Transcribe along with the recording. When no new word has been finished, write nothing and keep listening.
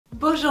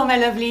Bonjour my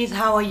lovelies,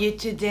 how are you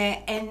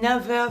today?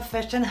 Another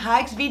fashion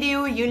hacks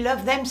video. You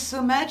love them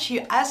so much,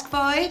 you ask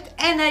for it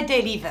and I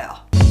deliver.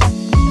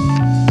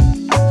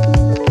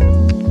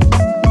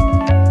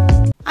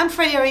 I'm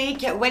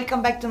Frederique,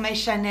 welcome back to my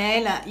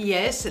channel.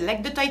 Yes,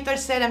 like the title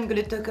said, I'm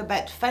going to talk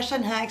about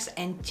fashion hacks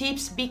and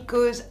tips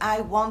because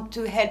I want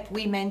to help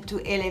women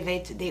to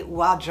elevate their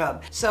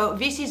wardrobe. So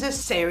this is a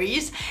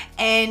series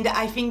and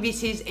I think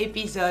this is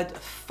episode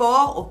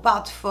 4 or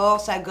part 4,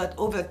 so I got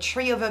over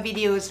 3 other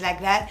videos like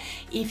that.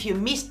 If you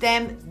missed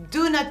them,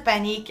 do not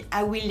panic,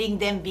 I will link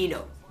them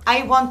below.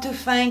 I want to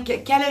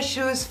thank Cala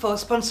Shoes for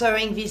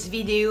sponsoring this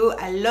video.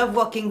 I love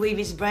working with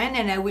this brand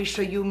and I will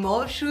show you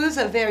more shoes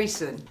very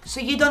soon. So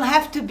you don't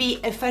have to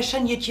be a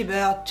fashion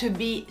YouTuber to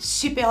be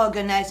super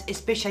organized,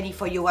 especially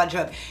for your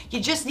wardrobe. You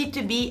just need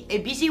to be a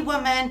busy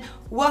woman,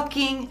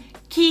 working,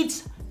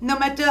 kids. No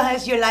matter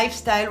as your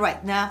lifestyle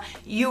right now,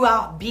 you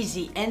are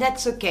busy and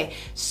that's okay.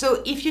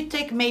 So if you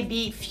take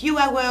maybe few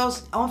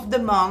hours of the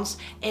month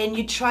and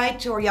you try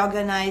to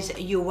reorganize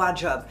your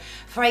wardrobe.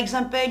 For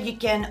example, you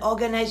can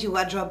organize your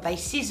wardrobe by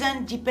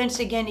season. Depends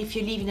again if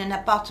you live in an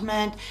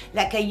apartment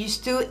like I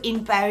used to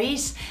in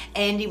Paris,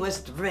 and it was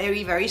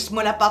very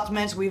small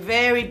apartments with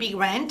very big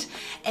rent.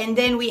 And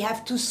then we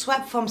have to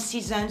swap from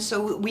season.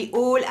 So we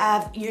all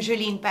have,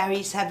 usually in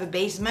Paris, have a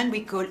basement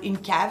we call une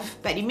cave,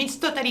 but it means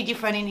totally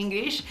different in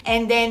English.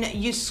 And then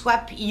you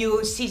swap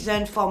your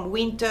season from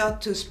winter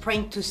to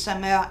spring to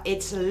summer.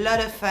 It's a lot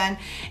of fun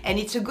and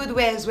it's a good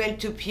way as well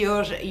to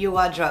purge your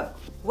wardrobe.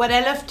 What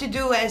I love to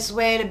do as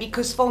well,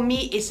 because for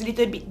me it's a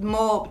little bit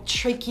more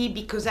tricky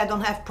because I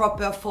don't have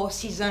proper 4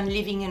 seasons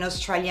living in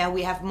Australia.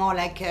 We have more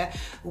like a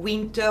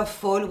winter,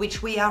 fall,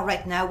 which we are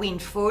right now, we're in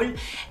fall,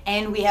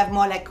 and we have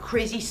more like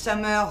crazy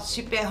summer,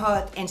 super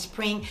hot, and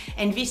spring,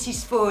 and this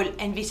is fall,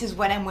 and this is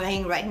what I'm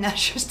wearing right now,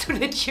 just to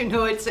let you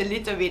know it's a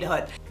little bit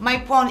hot. My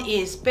point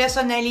is,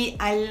 personally,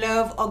 I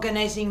love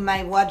organizing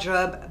my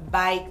wardrobe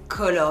by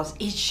colors.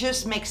 It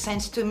just makes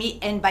sense to me,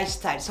 and by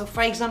style. So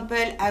for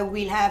example, I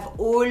will have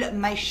all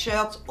my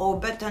shirts or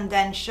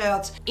button-down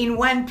shirts in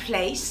one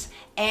place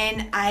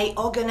and I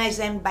organize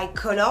them by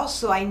color.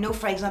 So I know,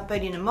 for example,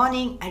 in the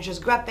morning I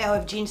just grab a pair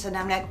of jeans and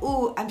I'm like,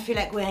 oh, I feel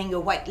like wearing a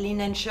white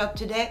linen shirt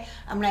today.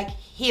 I'm like,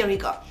 here we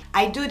go.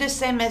 I do the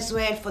same as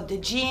well for the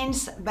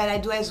jeans, but I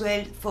do as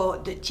well for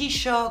the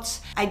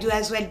t-shirts. I do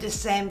as well the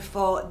same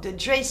for the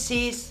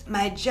dresses,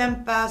 my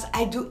jumpers.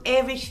 I do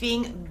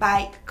everything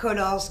by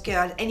colors,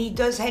 girl, and it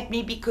does help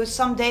me because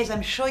some days,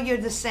 I'm sure you're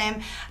the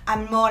same,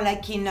 I'm more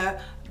like in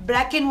a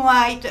black and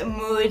white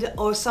mood,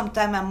 or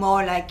sometimes I'm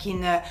more like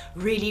in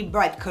really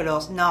bright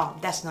colors. No,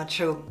 that's not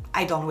true.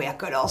 I don't wear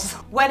colors.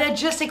 What I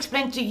just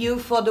explained to you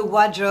for the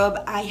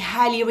wardrobe, I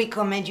highly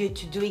recommend you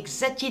to do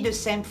exactly the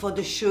same for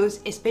the shoes,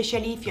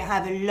 especially if you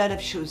have a lot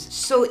of shoes.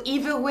 So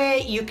either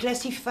way, you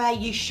classify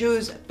your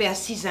shoes per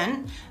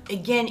season.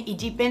 Again, it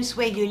depends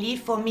where you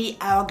live. For me,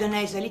 I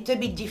organize a little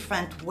bit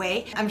different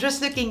way. I'm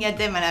just looking at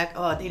them and I'm like,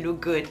 oh, they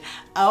look good.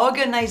 I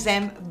organize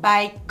them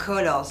by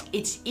colors.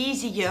 It's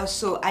easier,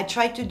 so I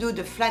try to do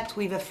the flat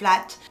with a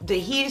flat, the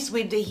heels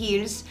with the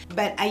heels,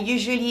 but I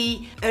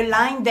usually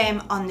align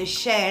them on the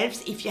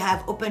shelves. If you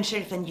have open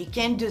shelf, and you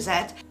can do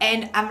that.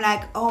 And I'm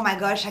like, oh my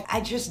gosh,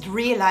 I just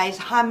realized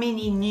how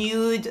many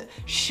nude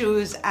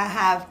shoes I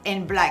have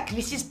in black.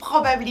 This is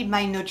probably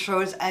my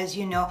neutrals, as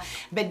you know,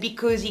 but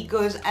because it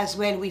goes as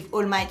well with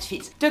all my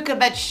outfits. Talk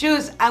about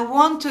shoes, I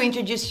want to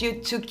introduce you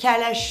to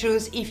Cala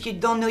Shoes if you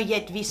don't know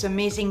yet this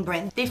amazing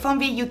brand. They're from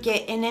the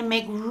UK and they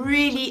make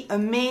really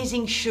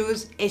amazing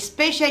shoes,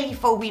 especially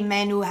for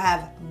women who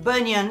have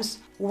bunions,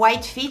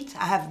 white feet.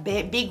 I have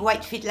big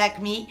white feet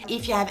like me.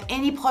 If you have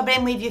any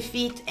problem with your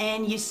feet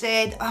and you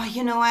said, oh,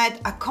 you know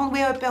what, I can't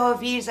wear a pair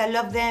of heels, I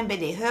love them, but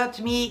they hurt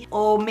me,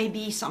 or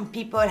maybe some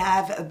people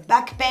have a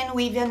back pain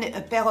with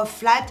a pair of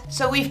flat.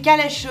 So with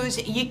Cala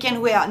Shoes, you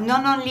can wear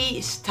not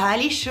only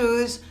stylish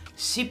shoes,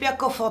 super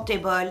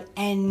comfortable,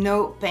 and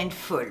no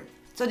painful.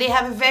 So they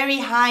have a very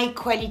high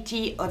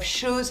quality of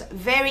shoes,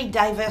 very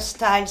diverse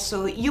styles,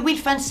 so you will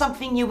find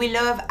something you will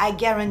love, I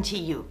guarantee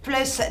you.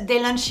 Plus,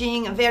 they're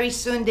launching very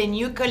soon the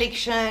new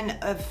collection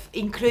of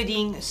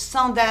including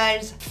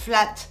sandals,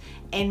 flat,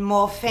 and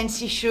more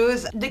fancy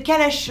shoes. The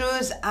Cala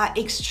shoes are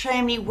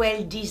extremely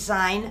well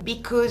designed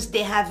because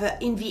they have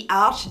in the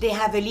arch, they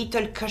have a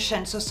little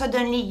cushion. So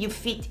suddenly your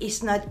feet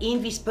is not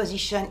in this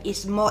position,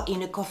 it's more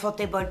in a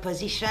comfortable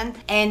position.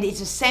 And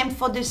it's the same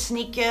for the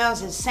sneakers,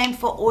 the same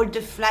for all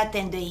the flat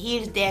and the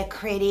heels they are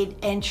created.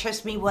 And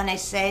trust me when I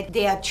said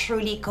they are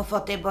truly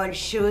comfortable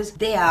shoes.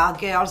 They are,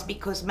 girls,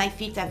 because my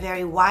feet are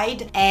very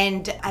wide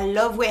and I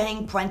love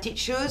wearing pointed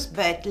shoes,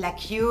 but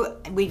like you,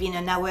 within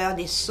an hour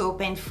they're so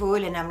painful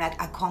and I'm like,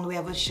 I can't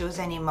wear those shoes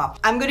anymore.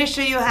 I'm gonna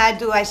show you how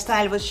do I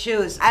style those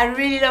shoes. I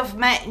really love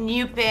my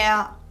new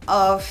pair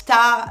of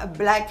Star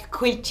Black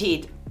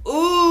Quilted.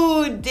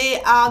 Ooh,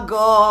 they are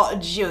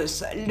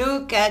gorgeous.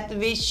 Look at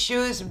these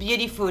shoes,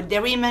 beautiful. They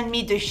remind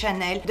me the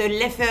Chanel. The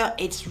leather,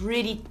 it's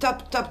really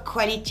top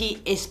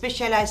quality, it's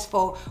specialized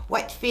for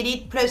white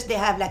fitted. Plus they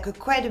have like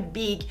quite a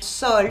big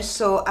sole,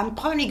 so I'm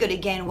probably gonna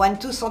gain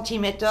 1-2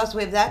 centimeters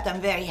with that.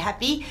 I'm very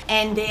happy,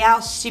 and they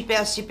are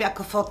super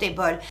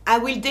comfortable. I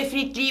will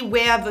definitely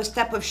wear those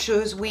type of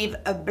shoes with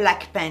a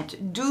black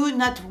pant. Do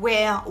not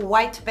wear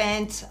white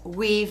pants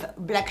with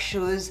black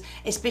shoes,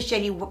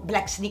 especially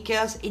black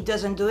sneakers. It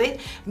doesn't do it.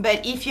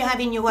 But if you have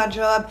in your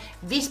wardrobe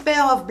this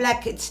pair of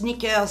black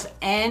sneakers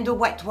and the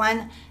white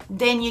one,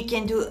 then you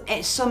can do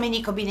so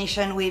many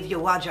combinations with your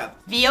wardrobe.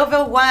 The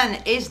other one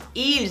is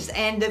heels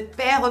and a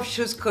pair of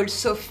shoes called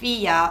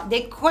Sophia.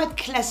 They're quite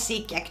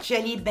classic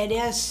actually, but they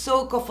are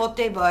so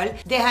comfortable.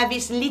 They have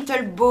this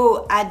little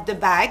bow at the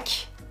back.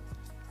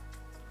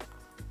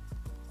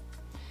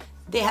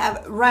 They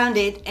have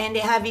rounded, and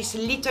they have this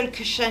little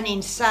cushion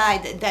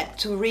inside that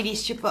to really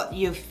support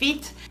your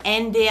feet,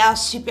 and they are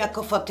super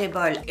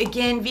comfortable.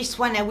 Again, this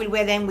one I will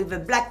wear them with a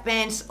black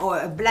pants or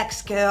a black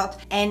skirt,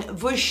 and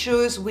those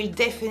shoes will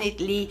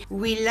definitely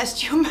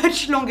last you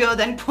much longer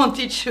than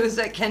pointed shoes,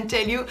 I can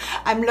tell you.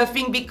 I'm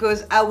laughing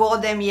because I wore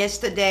them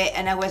yesterday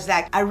and I was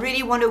like, I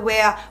really want to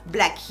wear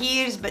black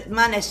heels, but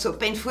man, it's so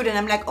painful, and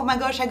I'm like, oh my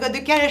gosh, I got the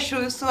color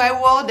shoes, so I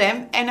wore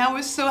them and I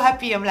was so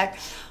happy. I'm like,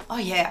 oh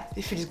yeah,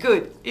 it feels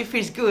good. It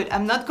feels good.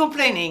 I'm not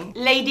complaining.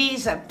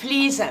 Ladies,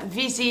 please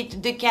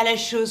visit the Cala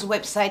Shoes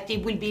website.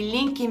 It will be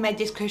linked in my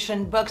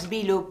description box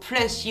below.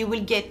 Plus, you will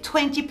get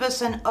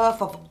 20%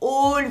 off of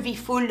all the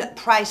full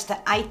priced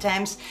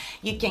items.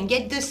 You can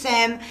get the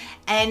same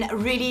and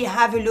really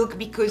have a look,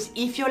 because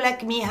if you're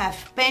like me,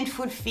 have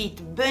painful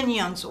feet,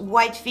 bunions,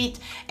 white feet,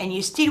 and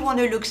you still want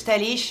to look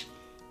stylish,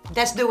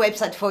 that's the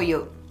website for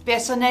you.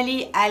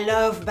 Personally, I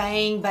love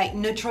buying by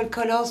neutral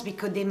colors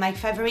because they're my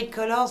favorite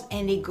colors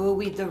and they go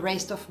with the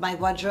rest of my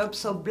wardrobe.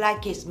 So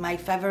black is my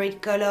favorite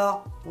color,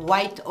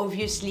 white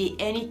obviously,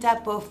 any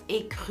type of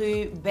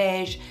écru,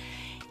 beige.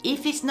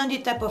 If it's not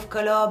your type of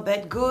color,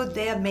 but go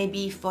there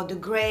maybe for the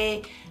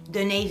gray,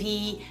 the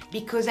navy,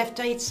 because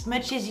after it's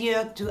much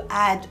easier to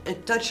add a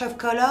touch of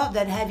color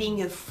than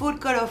having a full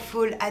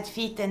colorful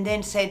outfit and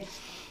then say,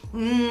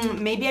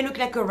 maybe I look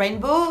like a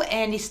rainbow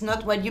and it's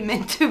not what you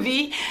meant to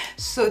be.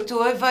 So to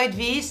avoid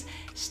this,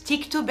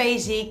 stick to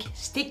basic,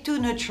 stick to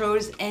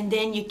neutrals, and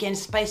then you can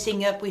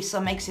spicing up with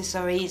some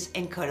accessories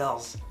and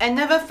colors.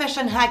 Another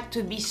fashion hack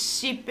to be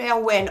super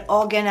well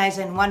organized,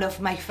 and one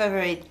of my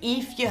favorite,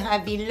 if you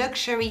have the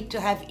luxury to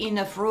have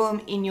enough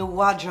room in your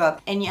wardrobe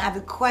and you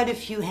have quite a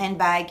few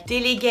handbags,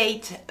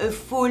 delegate a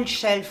full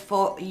shelf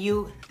for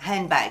you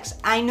handbags.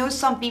 I know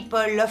some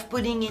people love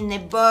putting in a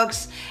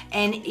box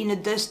and in a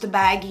dust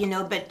bag, you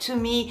know, but to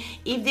me,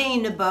 if they're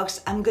in a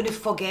box, I'm gonna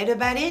forget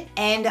about it.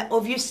 And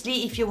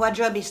obviously, if your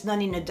wardrobe is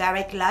not in a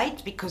direct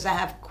light, because I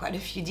have quite a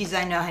few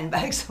designer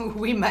handbags,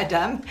 oui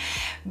madame,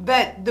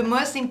 but the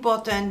most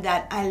important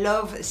that I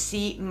love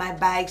see my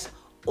bags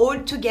all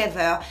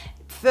together.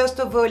 First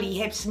of all, it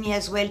helps me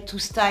as well to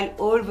style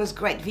all those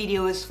great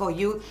videos for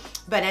you,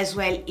 but as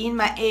well in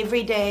my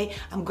everyday,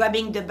 I'm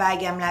grabbing the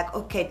bag, I'm like,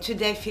 okay,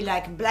 today I feel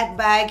like black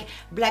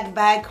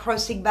bag,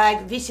 crossing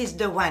bag, this is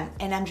the one,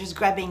 and I'm just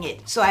grabbing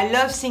it. So I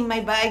love seeing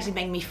my bags, it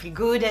makes me feel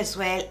good as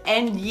well.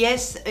 And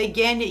yes,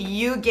 again,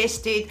 you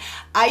guessed it,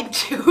 I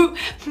do,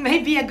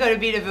 maybe I got a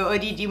bit of an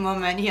ODD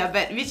moment here,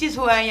 but this is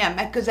who I am,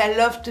 because I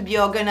love to be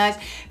organized.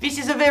 This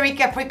is a very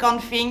Capricorn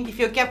thing. If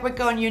you're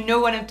Capricorn, you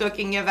know what I'm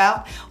talking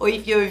about, or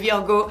if you're a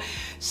Virgo.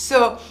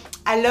 So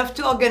I love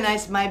to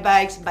organize my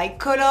bags by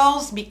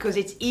colors because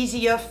it's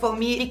easier for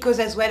me, because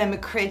as well I'm a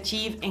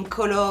creative and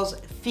colors,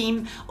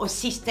 theme or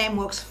system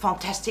works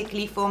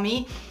fantastically for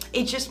me.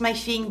 It's just my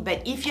thing,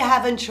 but if you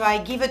haven't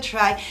tried, give a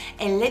try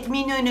and let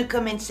me know in the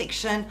comment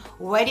section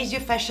what is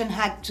your fashion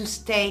hack to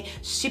stay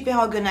super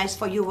organized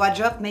for your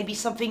wardrobe. Maybe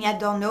something I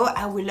don't know,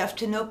 I would love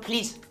to know.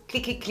 Please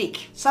click.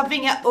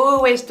 Something I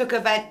always talk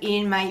about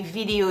in my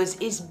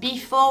videos is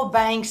before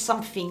buying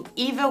something,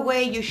 either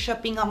way you're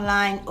shopping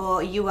online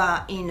or you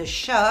are in a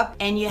shop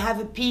and you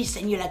have a piece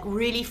and you're like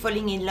really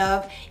falling in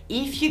love,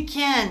 if you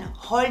can,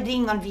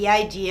 holding on the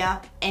idea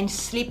and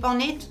sleep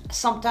on it.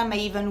 Sometimes I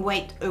even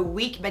wait a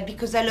week, but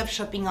because I love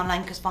shopping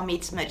online, because for me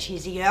it's much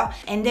easier,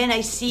 and then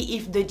I see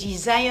if the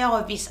desire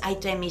of this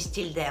item is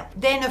still there.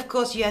 Then of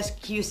course you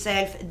ask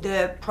yourself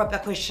the proper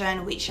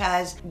question, which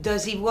has,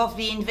 does it worth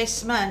the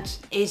investment?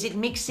 Is it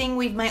mixing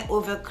with my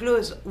other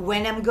clothes?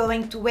 When I'm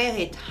going to wear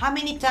it? How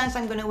many times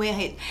I'm gonna wear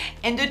it?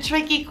 And the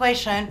tricky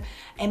question,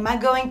 am I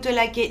going to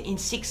like it in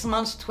 6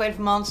 months, 12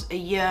 months, a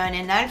year and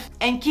a half?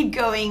 And keep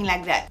going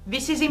like that.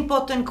 This is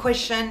important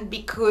question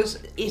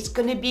because it's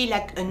gonna be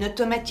like an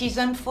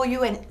automatism for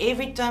you, and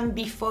every time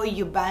before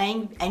you're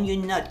buying and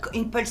you're not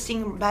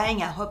impulsing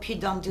buying, I hope you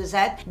don't do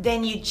that,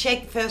 then you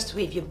check first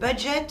with your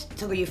budget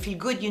so you feel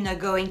good you're not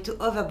going to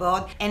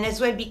overboard, and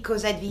as well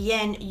because at the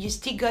end you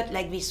still got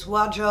like this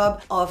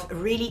wardrobe of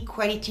really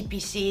quality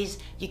pieces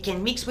you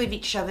can mix with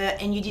each other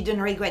and you didn't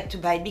regret to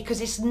buy it,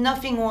 because it's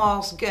nothing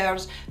worse,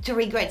 girls, to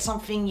regret regret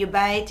something, you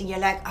buy it and you're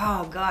like,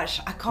 oh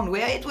gosh, I can't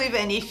wear it with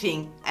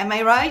anything. Am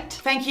I right?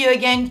 Thank you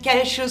again,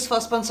 Calais Shoes, for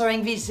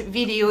sponsoring this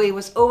video. It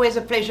was always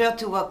a pleasure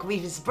to work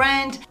with this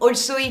brand.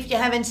 Also, if you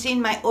haven't seen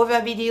my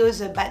other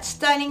videos about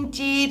styling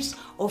tips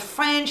or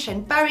French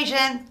and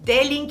Parisian,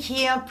 they link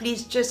here.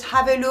 Please just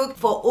have a look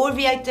for all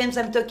the items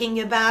I'm talking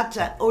about.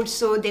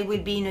 Also, they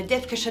will be in a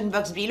description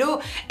box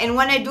below. And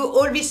when I do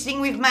all this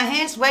thing with my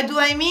hands, what do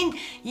I mean?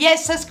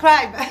 Yes,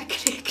 subscribe.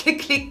 Click, click,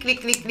 click,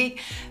 click, click, click.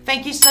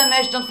 Thank you so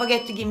much. Don't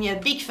forget to give me a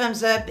big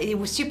thumbs up. It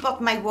will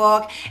support my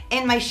work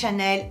and my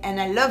channel,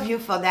 and I love you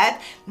for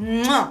that.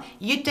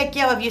 You take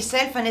care of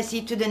yourself, and I see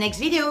you to the next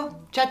video.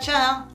 Ciao, ciao.